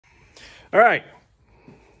All right.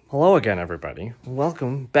 Hello again, everybody.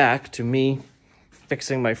 Welcome back to me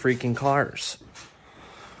fixing my freaking cars.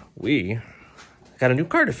 We got a new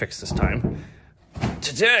car to fix this time.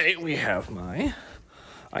 Today, we have my...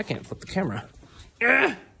 I can't flip the camera.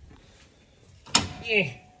 There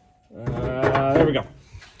we go.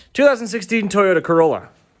 2016 Toyota Corolla.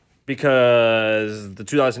 Because the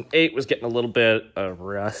 2008 was getting a little bit of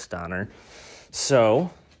rust on her.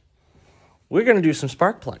 So, we're going to do some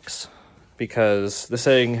spark plugs. Because this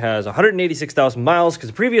thing has 186,000 miles. Because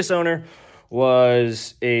the previous owner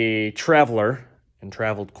was a traveler and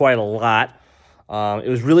traveled quite a lot. It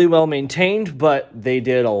was really well maintained, but they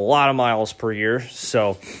did a lot of miles per year.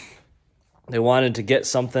 So, they wanted to get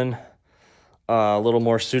something a little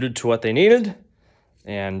more suited to what they needed.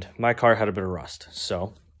 And my car had a bit of rust.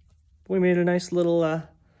 So, we made a nice little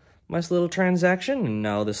transaction. And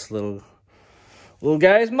now this little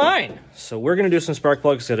guy is mine. So we're going to do some spark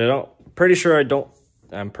plugs that I'm pretty sure I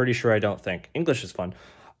don't think. English is fun.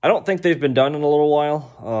 I don't think they've been done in a little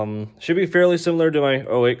while. Should be fairly similar to my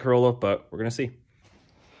 08 Corolla, but we're going to see.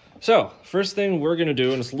 So, first thing we're going to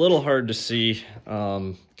do, and it's a little hard to see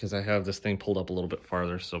because I have this thing pulled up a little bit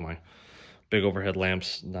farther, so my big overhead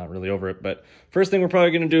lamp's not really over it. But first thing we're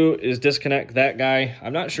probably going to do is disconnect that guy.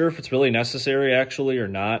 I'm not sure if it's really necessary, actually, or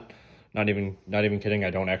not. Not even kidding. I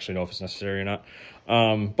don't actually know if it's necessary or not.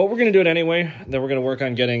 But we're going to do it anyway. Then we're going to work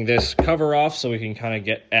on getting this cover off so we can kind of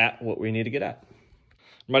get at what we need to get at.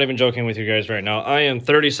 I'm not even joking with you guys right now. I am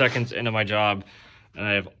 30 seconds into my job, and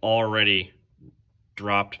I have already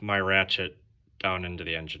dropped my ratchet down into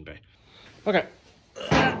the engine bay. Okay.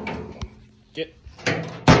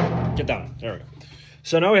 Get down. There we go.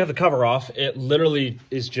 So now we have the cover off. It literally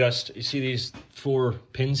is just, you see these 4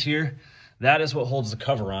 pins here? That is what holds the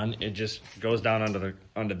cover on. It just goes down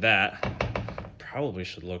onto that. Probably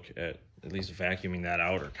should look at least vacuuming that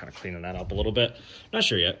out or kind of cleaning that up a little bit. Not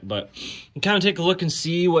sure yet, but kind of take a look and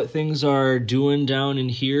see what things are doing down in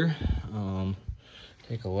here.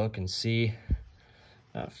 Take a look and see.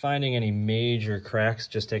 Not finding any major cracks,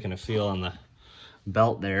 just taking a feel on the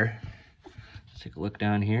belt there. Just take a look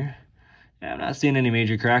down here. Yeah, I'm not seeing any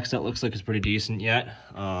major cracks. That looks like it's pretty decent yet.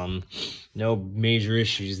 No major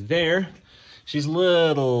issues there. She's a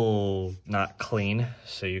little not clean,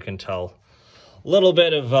 so you can tell a little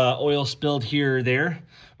bit of oil spilled here or there.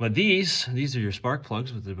 But these are your spark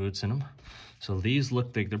plugs with the boots in them. So these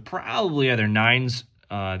look like they're probably either 9s.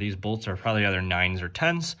 These bolts are probably either 9s or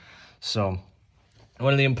 10s. So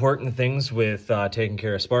one of the important things with taking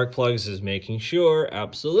care of spark plugs is making sure,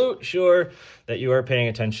 absolute sure, that you are paying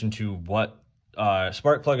attention to what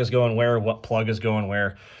spark plug is going where, what plug is going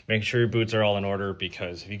where. Make sure your boots are all in order,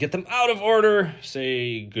 because if you get them out of order,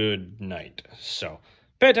 say good night. So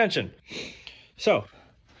pay attention. So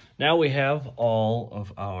now we have all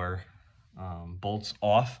of our bolts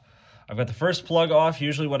off. I've got the first plug off.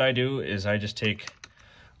 Usually what I do is I just take,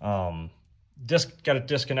 got to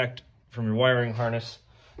disconnect from your wiring harness,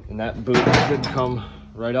 and that boot should come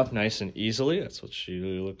right up nice and easily. That's what she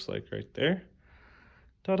looks like right there.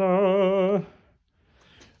 Ta-da!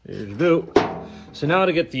 There's the boot. So now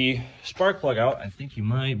to get the spark plug out, I think you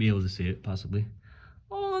might be able to see it, possibly.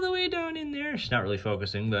 All the way down in there. She's not really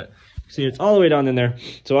focusing, but see, it's all the way down in there.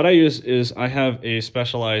 So what I use is I have a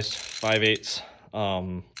specialized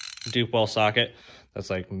 5/8 deep well socket that's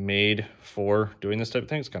like made for doing this type of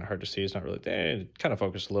thing. It's kind of hard to see. It's not really there. It kind of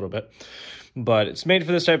focused a little bit, but it's made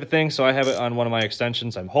for this type of thing. So I have it on one of my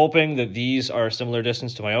extensions. I'm hoping that these are a similar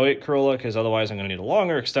distance to my 08 Corolla, because otherwise I'm going to need a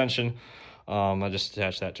longer extension. I'll just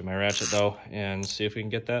attach that to my ratchet though and see if we can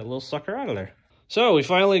get that little sucker out of there. So we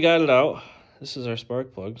finally got it out. This is our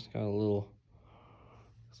spark plug. It's got a little,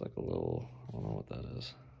 it's like a little, I don't know what that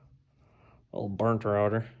is. A little burnt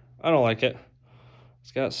outer. I don't like it.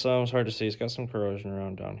 It's got some, it's hard to see, it's got some corrosion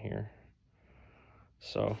around down here.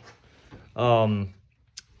 So, the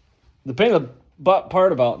pain in the butt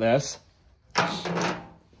part about this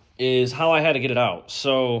is how I had to get it out.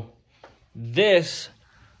 So, this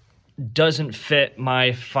doesn't fit my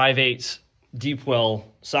 5/8 deep well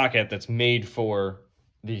socket that's made for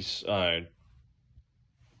these,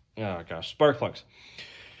 spark plugs.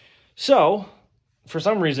 So, for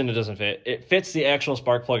some reason it doesn't fit. It fits the actual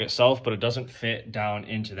spark plug itself, but it doesn't fit down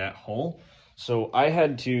into that hole. So I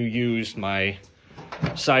had to use my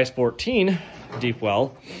size 14 deep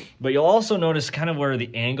well, but you'll also notice kind of where the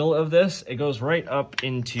angle of this, it goes right up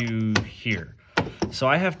into here. So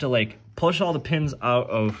I have to like push all the pins out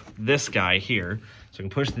of this guy here. So I can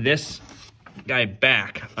push this guy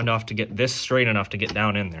back enough to get this straight enough to get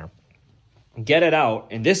down in there. Get it out,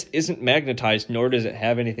 and this isn't magnetized, nor does it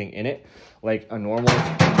have anything in it like a normal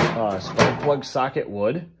spark plug socket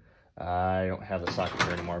would. I don't have the socket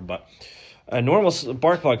here anymore, but a normal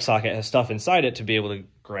spark plug socket has stuff inside it to be able to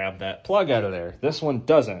grab that plug out of there. This one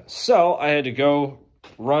doesn't. So I had to go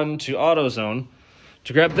run to AutoZone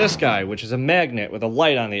to grab this guy, which is a magnet with a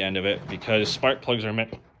light on the end of it, because spark plugs are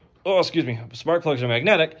spark plugs are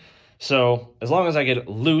magnetic. So as long as I get it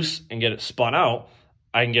loose and get it spun out,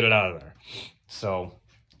 I can get it out of there. So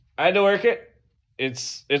I had to work it.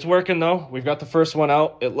 It's working though. We've got the first one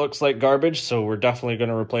out. It looks like garbage, so we're definitely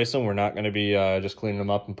going to replace them. We're not going to be just cleaning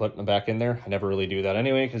them up and putting them back in there. I never really do that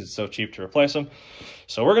anyway because it's so cheap to replace them.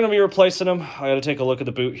 So we're going to be replacing them. I got to take a look at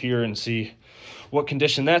the boot here and see what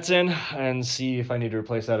condition that's in and see if I need to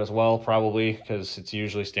replace that as well, probably, because it's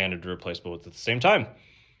usually standard to replace both at the same time.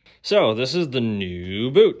 So this is the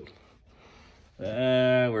new boot.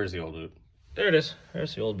 Where's the old boot? There it is.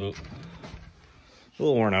 There's the old boot. A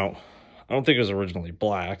little worn out. I don't think it was originally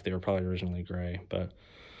black. They were probably originally gray, but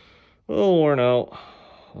a little worn out.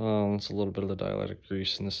 It's a little bit of the dielectric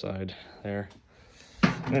grease in the side there.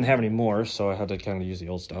 I didn't have any more, so I had to kind of use the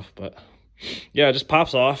old stuff, but yeah, it just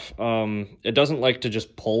pops off. It doesn't like to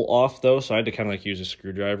just pull off though, so I had to kind of like use a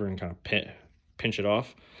screwdriver and kind of pinch it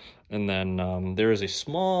off. And then there is a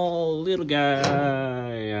small little guy.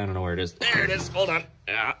 I don't know where it is. There it is. Hold on.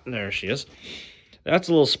 Yeah, there she is. That's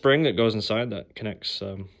a little spring that goes inside that connects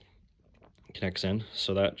in.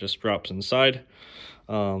 So that just drops inside.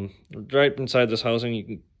 Right inside this housing, you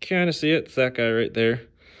can kind of see it. It's that guy right there.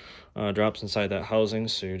 Drops inside that housing.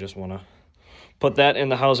 So you just want to put that in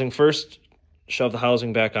the housing first. Shove the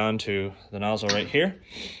housing back onto the nozzle right here.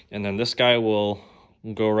 And then this guy will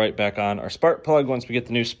go right back on our spark plug once we get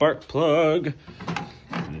the new spark plug.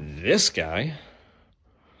 This guy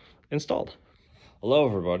installed. Hello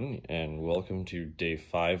everybody, and welcome to day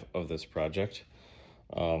 5 of this project.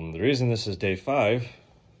 The reason this is day 5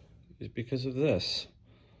 is because of this.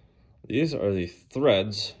 These are the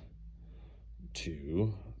threads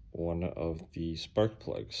to one of the spark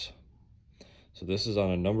plugs. So this is on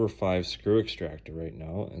a number 5 screw extractor right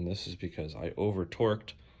now, and this is because I over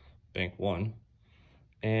torqued bank 1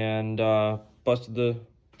 and busted the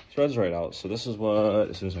threads right out. So this is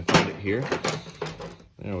what, as soon as I find it here,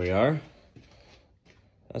 there we are.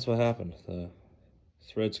 That's what happened. The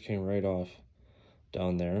threads came right off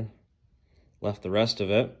down there, left the rest of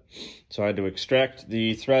it. So I had to extract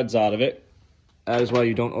the threads out of it. That is why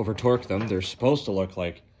you don't over torque them. They're supposed to look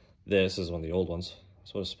like this. This is one of the old ones.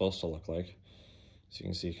 That's what it's supposed to look like. So you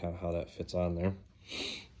can see kind of how that fits on there.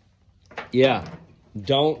 Yeah,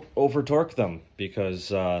 don't over torque them, because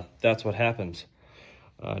that's what happens.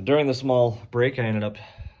 During the small break, I ended up,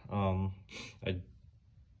 I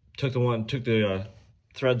took the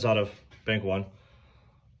threads out of bank 1,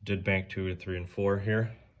 did bank 2 to 3 and 4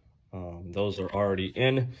 here. Those are already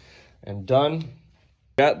in and done.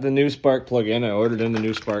 Got the new spark plug in. I ordered in the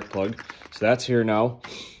new spark plug, so that's here now.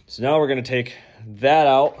 So now we're going to take that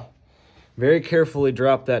out, very carefully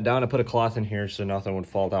drop that down. I put a cloth in here so nothing would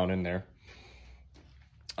fall down in there.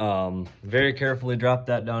 Very carefully drop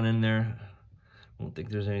that down in there. I don't think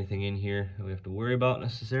there's anything in here that we have to worry about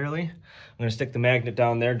necessarily. I'm going to stick the magnet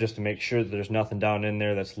down there just to make sure that there's nothing down in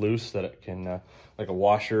there that's loose, that it can, like a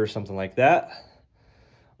washer or something like that.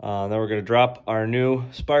 Then we're going to drop our new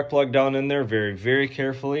spark plug down in there very, very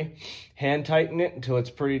carefully. Hand tighten it until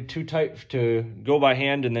it's too tight to go by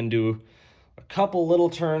hand, and then do a couple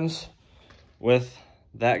little turns with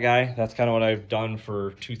that guy. That's kind of what I've done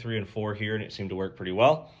for 2, 3, and 4 here, and it seemed to work pretty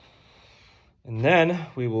well. And then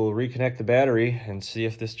we will reconnect the battery and see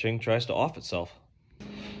if this thing tries to off itself.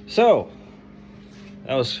 So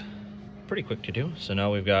that was pretty quick to do. So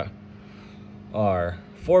now we've got our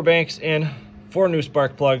 4 banks in, 4 new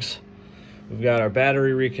spark plugs. We've got our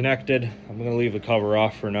battery reconnected. I'm going to leave the cover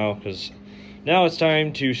off for now, because now it's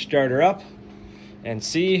time to start her up and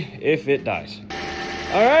see if it dies.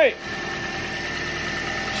 All right.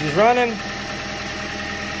 She's running.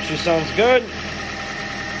 She sounds good.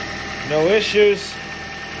 No issues.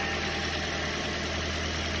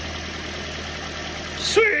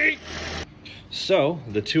 Sweet. So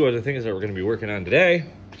the 2 other things that we're going to be working on today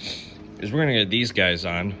is we're going to get these guys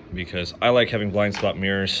on, because I like having blind spot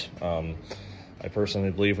mirrors. I personally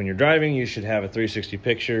believe when you're driving, you should have a 360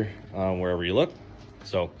 picture wherever you look.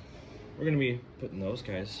 So we're going to be putting those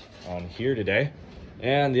guys on here today.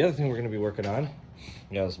 And the other thing we're going to be working on,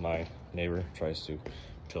 as my neighbor tries to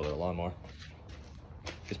fill their lawnmower,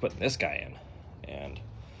 is putting this guy in. And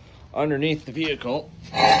underneath the vehicle,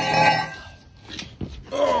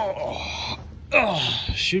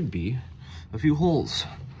 should be a few holes.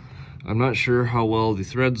 I'm not sure how well the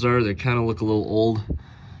threads are. They kind of look a little old,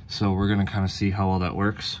 so we're gonna kind of see how well that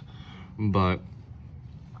works. But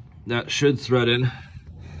that should thread in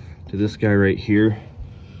to this guy right here.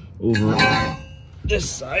 Over this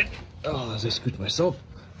side, oh, as I scoot myself,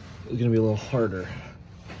 it's gonna be a little harder,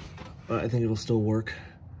 but I think it'll still work.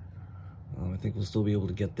 I think we'll still be able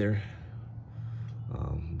to get there,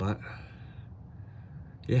 but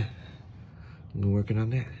yeah, I'm working on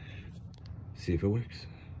that. See if it works.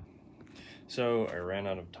 So I ran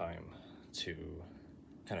out of time to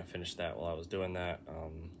kind of finish that while I was doing that,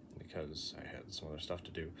 because I had some other stuff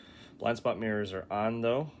to do. Blind spot mirrors are on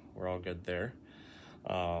though, we're all good there.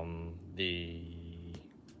 The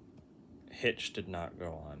hitch did not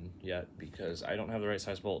go on yet because I don't have the right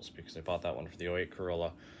size bolts, because I bought that one for the '08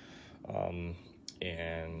 Corolla,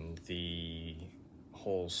 and the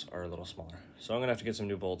holes are a little smaller. So I'm gonna have to get some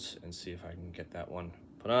new bolts and see if I can get that one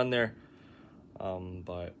put on there.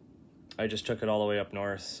 But I just took it all the way up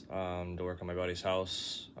north to work on my buddy's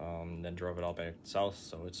house, then drove it all back south,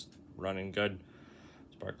 so it's running good.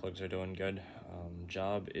 Spark plugs are doing good.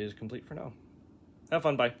 Job is complete for now. Have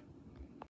fun, bye.